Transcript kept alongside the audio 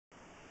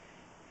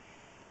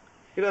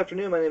Good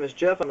afternoon, my name is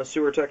Jeff. I'm a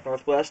Sewer Tech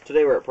Northwest.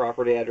 Today we're at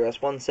property address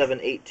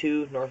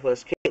 1782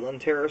 Northwest Caitlin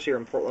Terrace here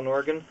in Portland,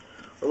 Oregon.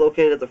 We're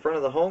located at the front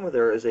of the home.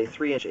 There is a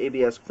 3-inch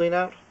ABS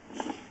cleanout.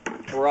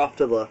 We're off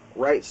to the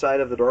right side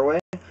of the doorway.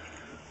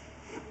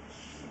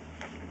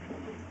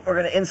 We're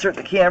going to insert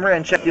the camera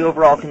and check the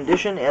overall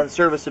condition and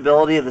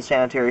serviceability of the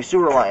sanitary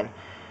sewer line.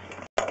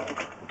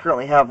 We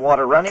currently have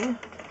water running.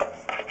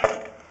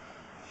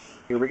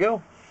 Here we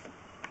go.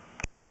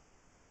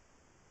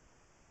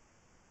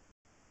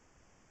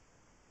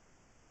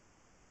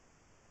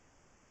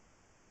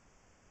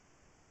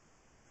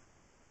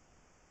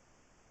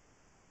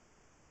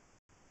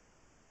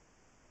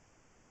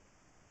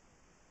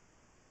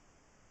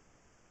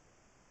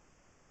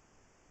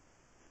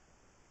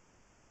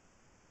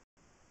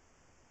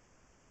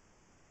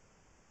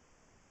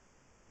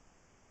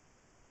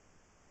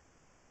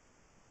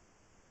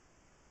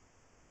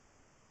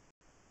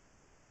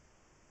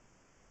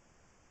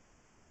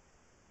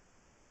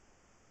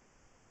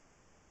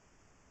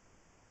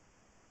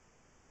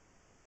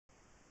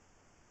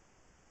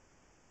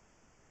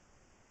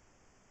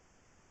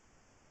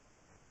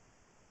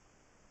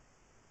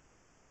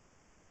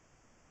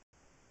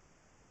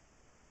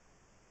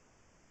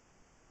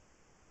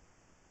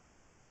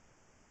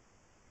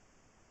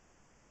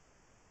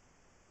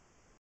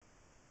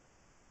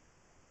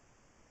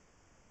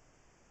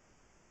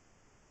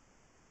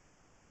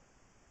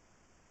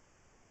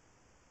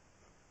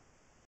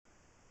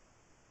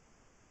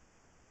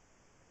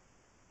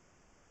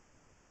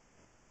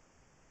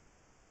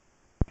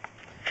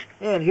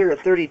 And here at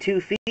 32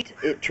 feet,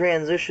 it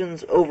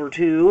transitions over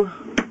to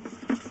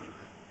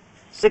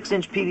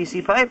 6-inch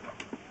PVC pipe.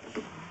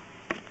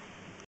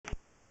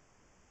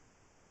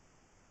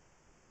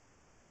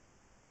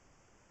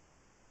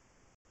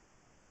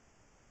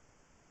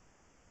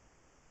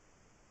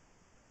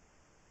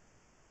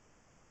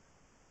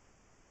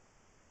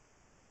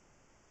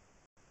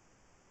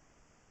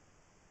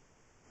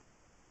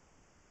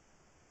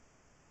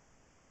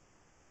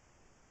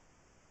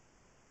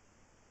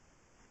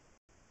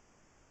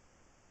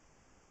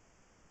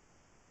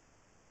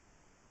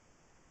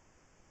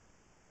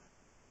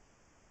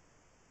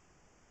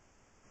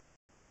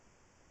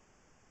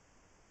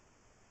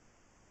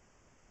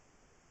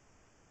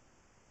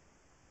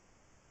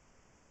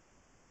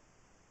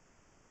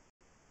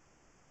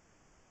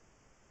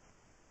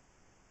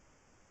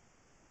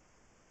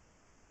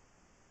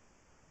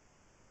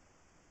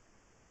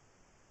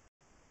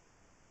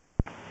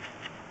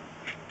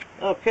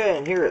 Okay,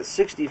 and here at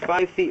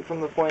 65 feet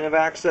from the point of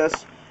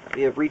access,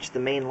 we have reached the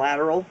main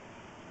lateral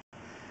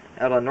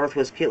out on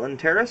Northwest Caitlin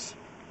Terrace.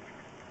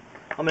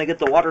 I'm going to get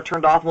the water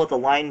turned off and let the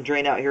line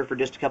drain out here for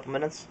just a couple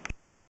minutes.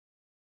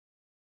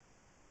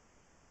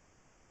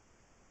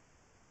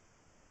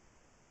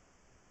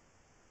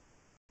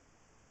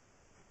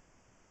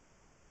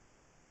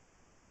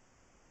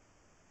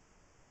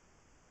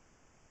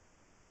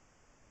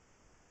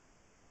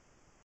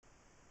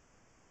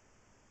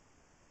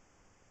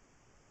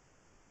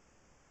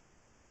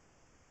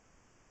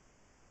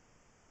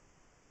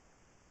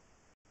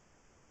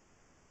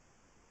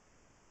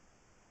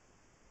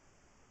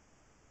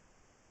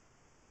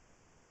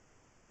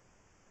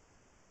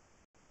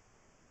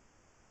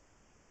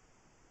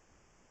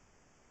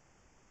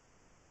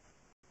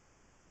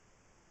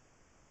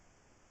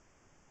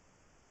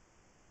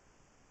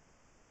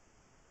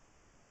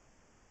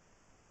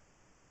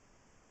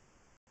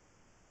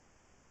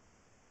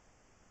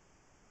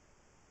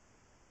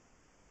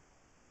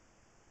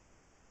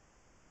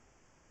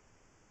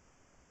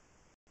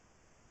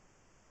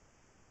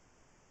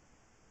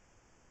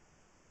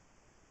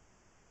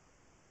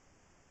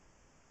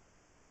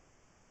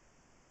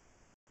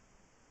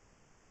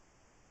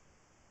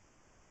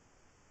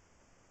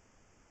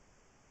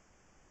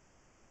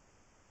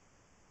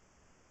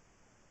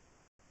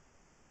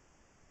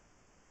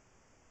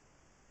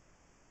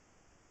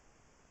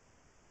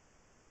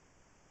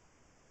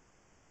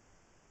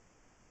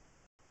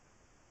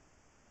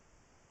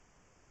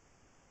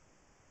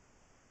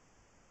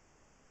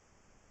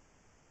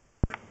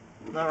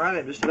 Alright,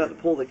 I'm just about to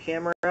pull the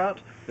camera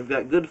out. We've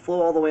got good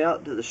flow all the way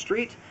out to the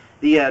street.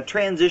 The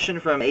transition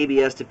from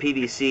ABS to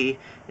PVC,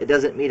 it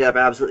doesn't meet up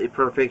absolutely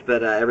perfect,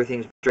 but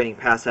everything's draining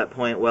past that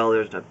point well.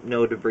 There's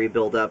no debris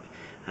buildup.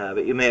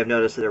 But you may have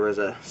noticed that there was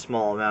a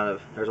small amount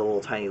of, there's a little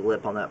tiny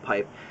lip on that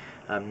pipe.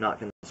 I'm not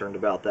concerned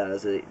about that,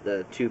 as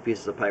the two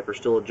pieces of pipe are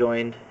still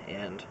joined,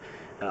 and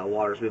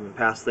water's moving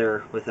past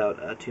there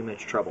without too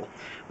much trouble.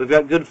 We've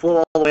got good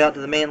flow all the way out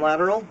to the main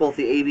lateral. Both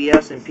the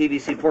ABS and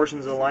PVC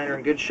portions of the line are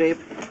in good shape.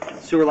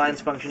 Sewer line's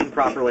functioning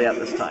properly at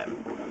this time.